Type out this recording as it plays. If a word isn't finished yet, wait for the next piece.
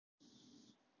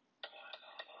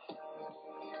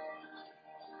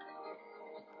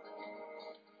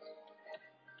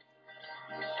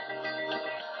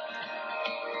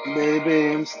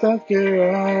Baby, I'm stuck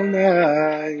here all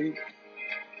night.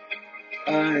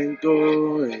 I ain't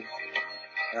going,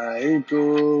 I ain't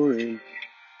going.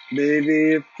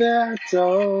 Baby, if that's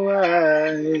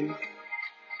alright,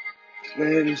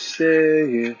 baby,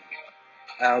 stay here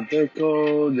out the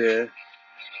cold air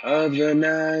of the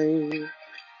night,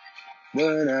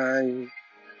 the night,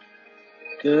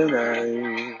 the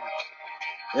night.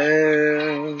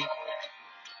 And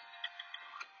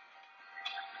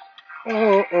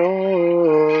oh,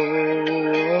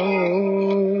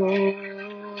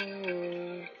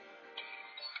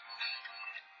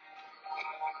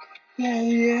 yeah,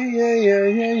 yeah, yeah, yeah,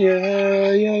 yeah,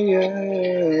 yeah,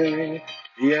 yeah,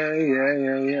 yeah, yeah,